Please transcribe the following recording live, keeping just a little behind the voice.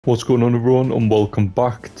What's going on, everyone, and welcome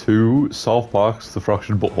back to South Park's The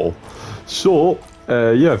Fractured Butthole. So,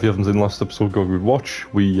 yeah, if you haven't seen the last episode, go and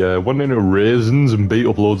watch. We went into Raisins and beat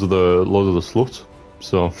up loads of the sluts.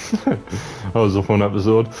 So, that was a fun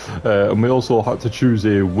episode. And we also had to choose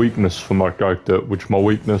a weakness for my character, which my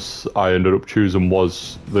weakness I ended up choosing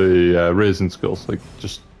was the Raisin skills, like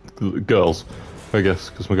just girls, I guess,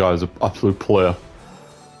 because my guy's an absolute player.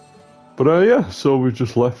 But yeah, so we've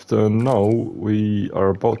just left and now we are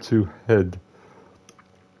about to head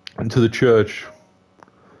into the church.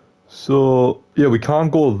 So yeah, we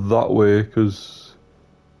can't go that way because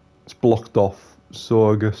it's blocked off.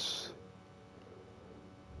 So I guess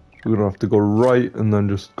we're gonna have to go right and then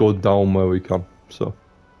just go down where we can. So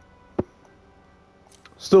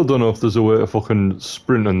still don't know if there's a way to fucking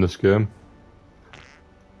sprint in this game.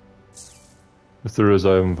 If there is,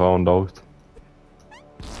 I haven't found out.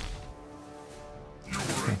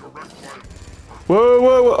 Whoa,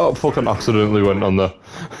 whoa, whoa! Oh, fucking accidentally went on there.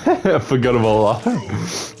 I forgot about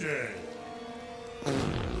that.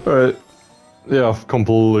 Alright. Yeah, I've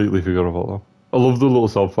completely forgot about that. I love the little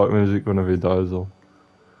South Park music whenever he dies, though.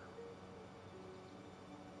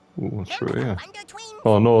 Ooh, what's through here?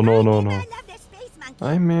 Oh, no, no, no, no.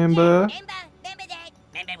 I remember.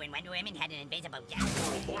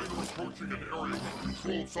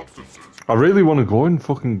 I really want to go in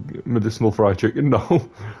fucking medicinal fried chicken now.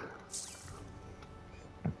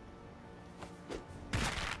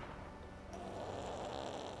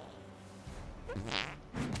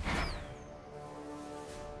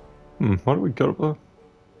 How do we get up there?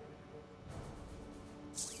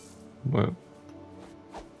 Wait.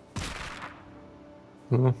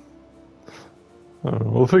 I don't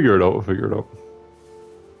know. We'll figure it out. We'll figure it out.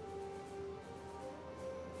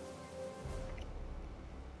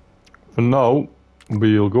 For now,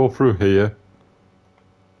 we'll go through here.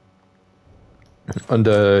 And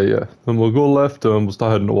yeah, then we'll go left and we'll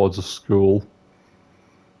start heading towards the school.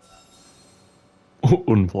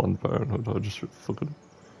 Unplanned parenthood, I just fucking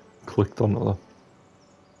clicked on that.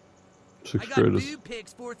 Sixth graders. I got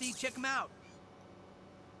pigs, Forthy. Check them out.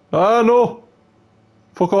 Ah, no!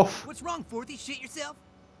 Fuck off. What's wrong, Forthy? Shit yourself?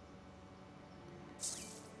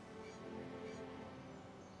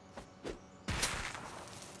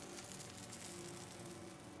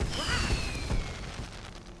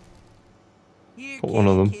 Here, Got one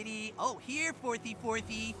of them. kitty. Oh, here,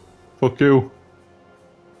 Forthy. Fuck you.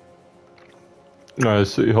 Alright,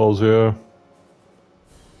 City Hall's here.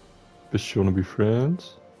 Bitch, you wanna be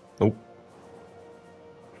friends? Nope.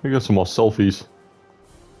 We got some more selfies.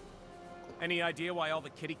 Any idea why all the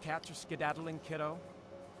kitty cats are skedaddling, kiddo?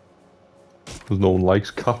 Because no one likes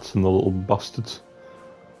cats and the little bastards.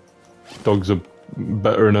 Dogs are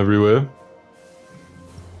better in every way.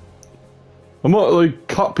 I'm not like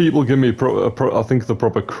cat people give me I think they're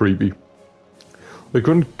proper creepy. Like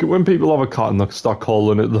when people have a cat and they start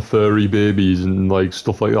calling it the furry babies and like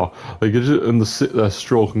stuff like that, like and they sit there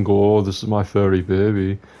stroke and go, "Oh, this is my furry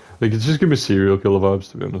baby." Like it just gives me serial killer vibes,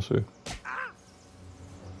 to be honest with you.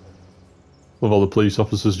 Love all the police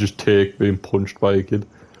officers just take being punched by a kid.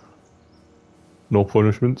 No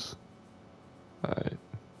punishments. Alright.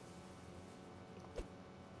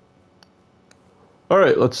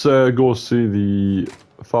 Alright, let's go see the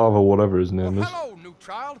father, whatever his name is. Hello, new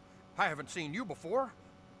child. I haven't seen you before,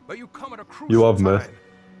 but you come at a crucial You have time. met.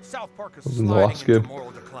 South Park is In the last sliding into game.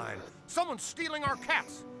 moral decline. Someone's stealing our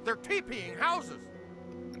cats. They're TPing houses.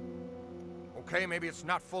 Okay, maybe it's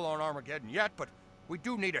not full-on Armageddon yet, but we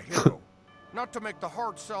do need a hero. Not to make the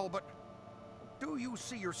hard sell, but do you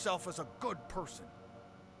see yourself as a good person?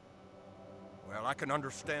 Well, I can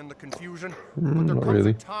understand the confusion, but there Not comes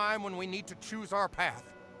really. a time when we need to choose our path.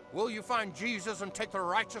 Will you find Jesus and take the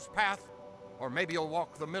righteous path? Or maybe you'll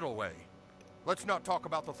walk the middle way. Let's not talk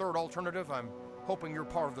about the third alternative. I'm hoping you're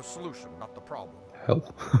part of the solution, not the problem. Hell.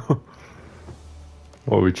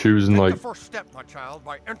 What are we choosing, Take like... the first step, my child,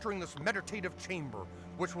 by entering this meditative chamber,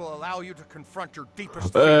 which will allow you to confront your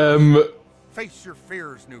deepest fears. Face your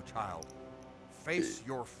fears, new child. Face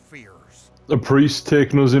your fears. A priest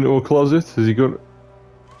taking us into a closet? Is he going...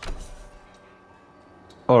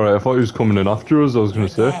 Alright, I thought he was coming in after us, I was gonna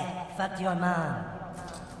say. Fuck your mom.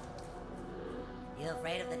 You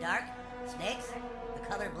afraid of the dark? Snakes? The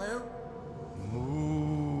color blue?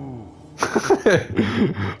 Moo.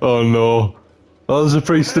 Oh no. Oh, there's a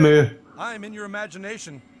priest in here. I'm in your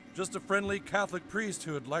imagination. Just a friendly Catholic priest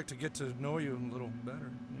who would like to get to know you a little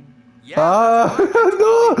better. Yeah, no!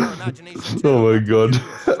 Oh my god.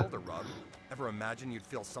 Shoulder rub. Ever imagine you'd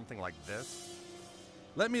feel something like this?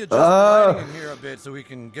 Let me adjust the lighting in here a bit so we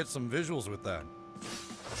can get some visuals with that.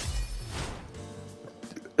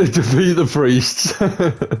 Defeat the priests.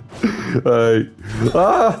 Right.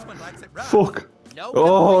 Ah! Fuck.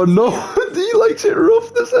 Oh no! He likes it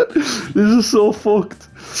rough. This is so fucked.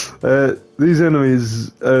 These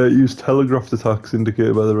enemies use telegraphed attacks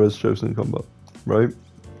indicated by the red stripes in combat. Right.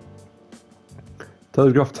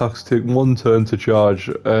 Telegraph attacks take 1 turn to charge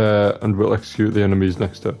and will execute the enemies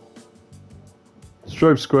next turn.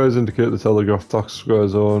 Striped squares indicate the telegraph attack square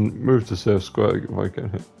zone. Move to safe square if I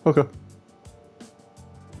get hit. Okay.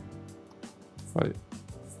 Right.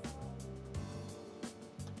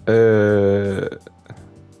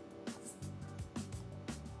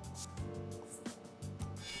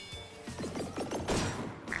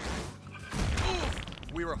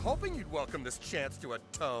 We were hoping you'd welcome this chance to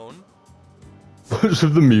atone. Much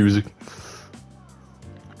of the music.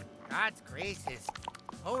 God's grace is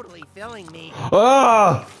totally filling me.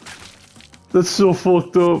 Ah! That's so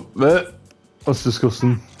fucked up. That's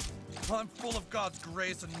disgusting. I'm full of God's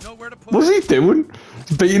grace and nowhere to put What's it. he doing?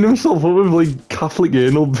 He's beating himself up with like Catholic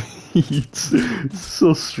anal beads. It's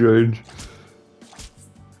so strange.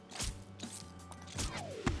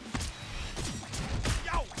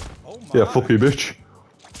 Oh my. Yeah, fuck you, bitch.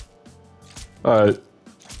 Alright.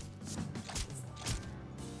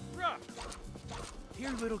 Here,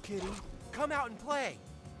 little kitty. Come out and play.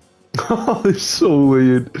 Oh, it's so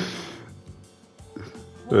weird.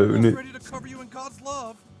 I'm we almost need- ready to cover you in God's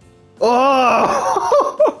love.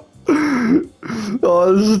 Oh!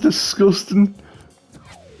 Oh, this is disgusting.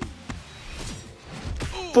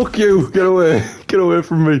 Fuck you! Get away! Get away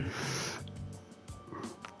from me!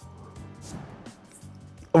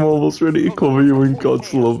 I'm almost ready to cover you in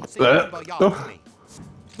God's love. Oh.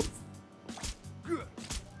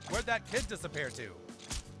 Where'd that kid disappear to?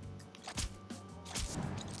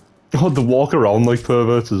 Oh, they walk around like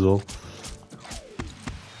perverts as well.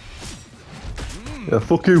 Yeah,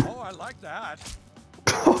 fuck you. Oh, I like that.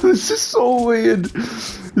 Oh, this is so weird.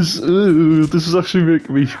 This is actually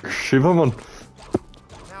making me shiver, man.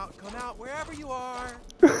 Come out, wherever you are.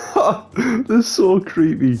 This is so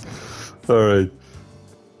creepy. Alright.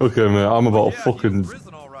 Okay, man, I'm about to Yeah, fucking... he's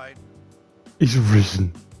risen all right. He's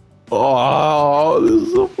risen. Oh, this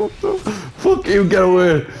is so fucked up. Fuck you, get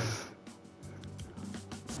away.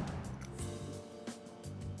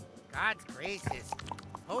 God's grace is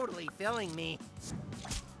totally filling me.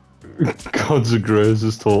 God's grace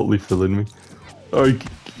is totally filling me. Alright,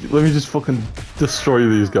 let me just fucking destroy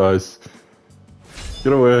these guys.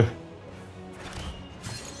 Get away.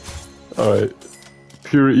 Alright.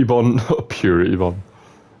 Purity bond. Purity bond.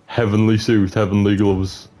 Heavenly suit, heavenly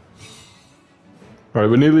gloves. Alright,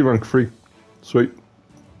 we're nearly rank 3. Sweet.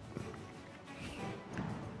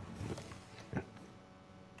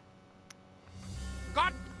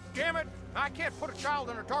 God damn it! I can't put a child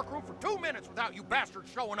in a dark room for 2 minutes without you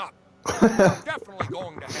bastards showing up. Definitely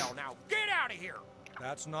going to hell now. Get out of here!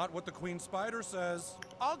 That's not what the Queen Spider says.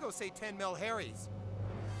 I'll go say 10 mil Harry's.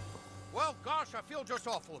 Well, gosh, I feel just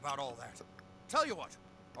awful about all that. Tell you what,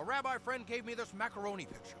 a rabbi friend gave me this macaroni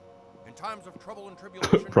picture. In times of trouble and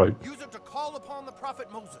tribulation, Right. use it to call upon the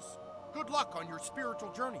prophet Moses. Good luck on your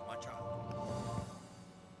spiritual journey, my child.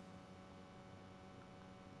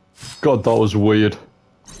 God, that was weird.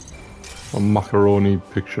 A macaroni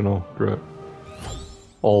picture now. Great.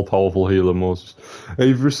 All-powerful healer Moses.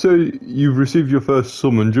 You've received your first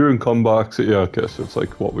summon during combat. Yeah, okay, so it's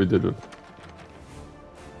like what we did with.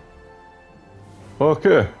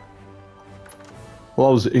 Okay. Well,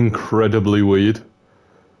 that was incredibly weird.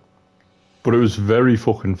 But it was very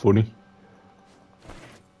fucking funny.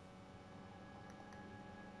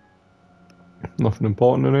 Nothing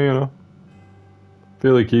important in here, you know? I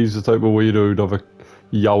feel like he's the type of weirdo who'd have a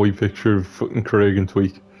yaoi picture of fucking Craig and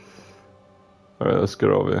Tweak. Alright, let's get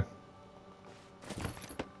over here.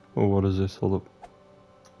 Oh, what is this? Hold up.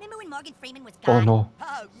 Remember when Morgan Freeman was Oh gone? no.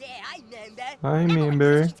 Oh, yeah, I remember. I Remember when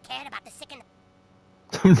remember. Christians cared about the sick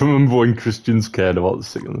and Remember when Christians cared about the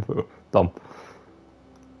sick and the poor. Damn.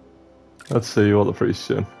 Let's see what the priest's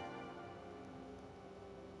saying.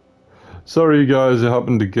 Sorry guys, it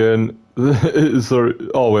happened again. Sorry.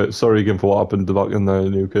 Oh wait, sorry again for what happened to back in there,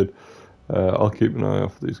 new kid. I'll keep an eye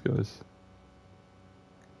out for these guys.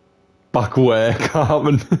 Back where,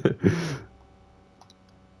 Carmen?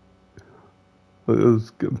 Look, I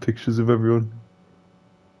was getting pictures of everyone.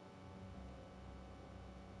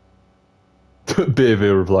 Baby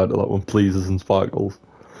replied to that one, pleases and sparkles.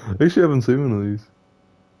 I actually haven't seen one of these.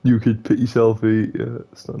 You could pit yourself, yeah,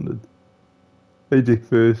 standard. Hey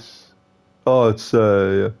Dickface. Oh, it's,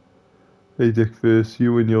 yeah. Hey Dickface,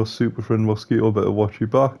 you and your super friend Mosquito better watch your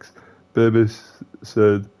backs. Baby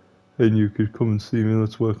said, hey, you could come and see me,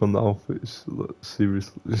 let's work on the outfits.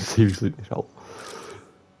 Seriously need help.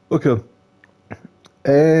 Okay.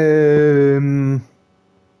 I'm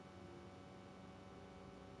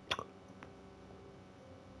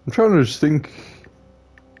trying to just think.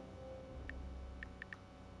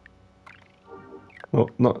 Oh,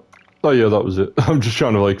 not. Oh yeah, that was it. I'm just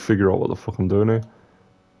trying to like figure out what the fuck I'm doing here.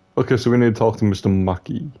 Okay, so we need to talk to Mr.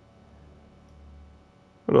 Mackey.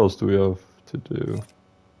 What else do we have to do?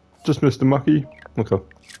 Just Mr. Mackey? Okay.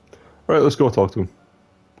 Alright, let's go talk to him.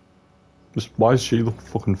 Why is she look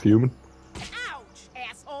fucking fuming? Ouch,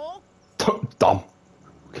 asshole! Damn.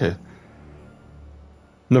 Okay.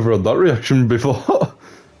 Never had that reaction before.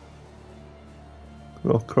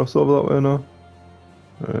 I'll cross over that way now.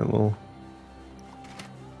 Alright, well.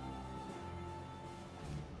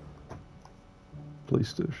 Police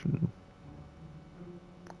station.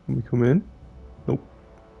 Can we come in? Nope.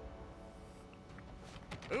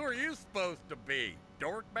 Who are you supposed to be?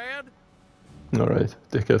 Dork man? Alright,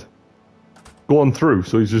 dickhead. Go on through,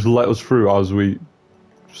 so he's just let us through as we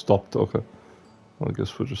stopped. Okay. Well, I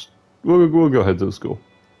guess we'll go ahead to the school.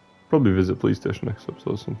 Probably visit police station next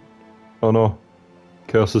episode or something. Oh no.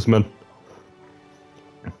 Chaos's men.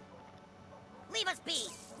 Leave us be!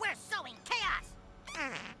 We're sowing chaos!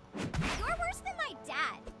 You're worse than my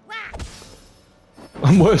dad. Wah!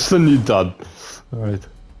 I'm worse than your dad. Alright.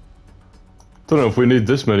 Don't know if we need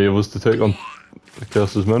this many of us to take on the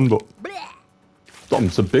Chaos's men, but damn,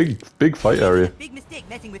 it's a big fight area. Big mistake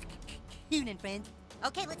messing with Coon and friends.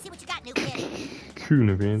 Okay, let's see what you got, new kid. Coon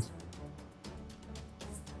again.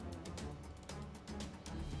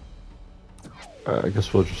 I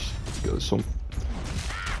guess we'll just get us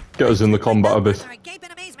in the combat a bit. Are agape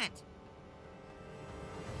in amazement.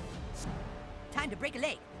 Time to break a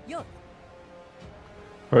leg. Yo.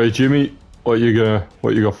 Alright, Jimmy, what you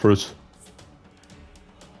got for us?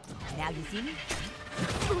 Now you see me?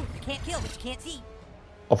 You can't kill what you can't see.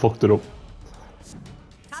 I fucked it up.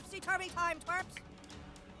 Topsy-turvy time, twerps.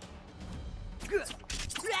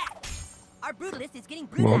 Our brutalist is getting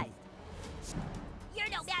brutalized. You're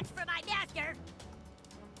no match for my master.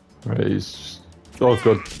 Alright, he's... Oh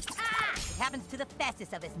god. It happens to the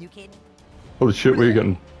fastest of us, new kid. Holy shit, we're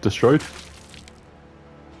getting destroyed.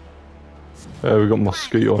 We got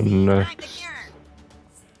Mosquito and... Time to cure.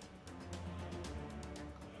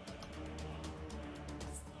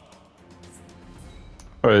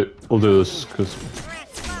 Alright, we'll do this, because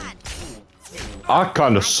I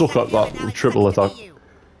kind of suck at that triple attack.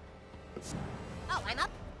 Oh, I'm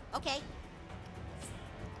up? Okay.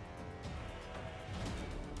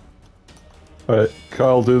 Alright,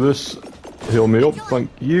 Kyle, do this. Heal me up,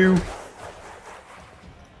 thank you.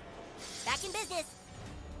 Back in business.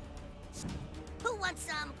 Who wants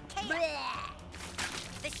some chaos?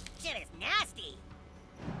 This shit is nasty.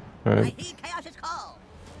 I Alright. heed Chaos's call.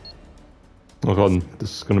 Oh god,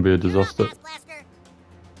 this is gonna be a disaster. Fast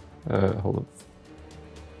blaster. Hold on.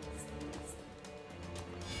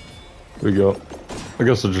 There we go. I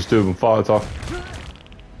guess I'll just do them fire attack.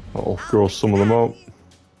 I'll gross some of them out.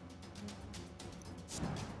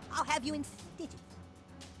 I'll have you in stitches.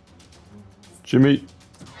 Jimmy.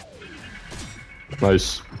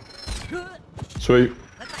 Nice. Sweet.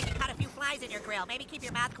 Looks like you caught a few flies in your grill. Maybe keep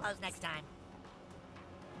your mouth closed next time.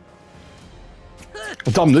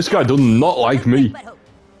 Damn, this guy does not like me. But hope.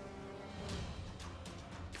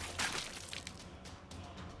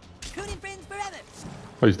 Coon and friends forever.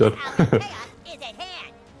 Oh, he's dead. Our chaos is at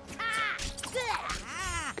hand.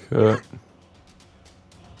 Ah, Okay.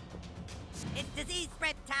 It's disease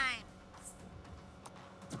spread time.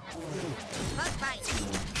 Bug bite.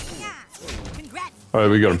 yeah. Congrats. Alright,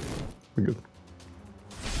 we got him. We're good.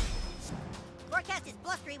 Forecast is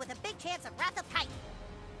blustery with a big chance of wrath of Titan.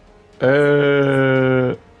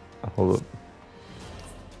 Hold up.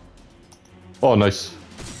 Oh, nice.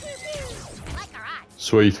 Like our odds.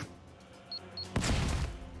 Sweet.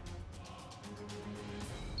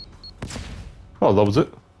 Oh, that was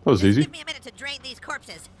it. That was easy. Give me a minute to drain these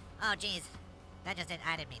corpses. Oh, jeez. I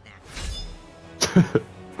didn't mean that.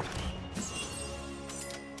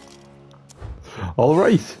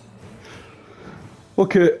 Alright.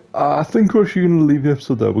 Okay, I think we're actually going to leave the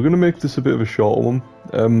episode there. We're going to make this a bit of a shorter one.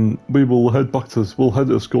 We will head back to we'll head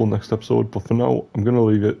to school next episode, but for now, I'm going to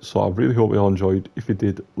leave it. So I really hope you all enjoyed. If you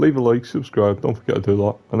did, leave a like, subscribe, don't forget to do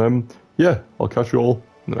that. And yeah, I'll catch you all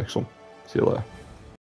in the next one. See you later.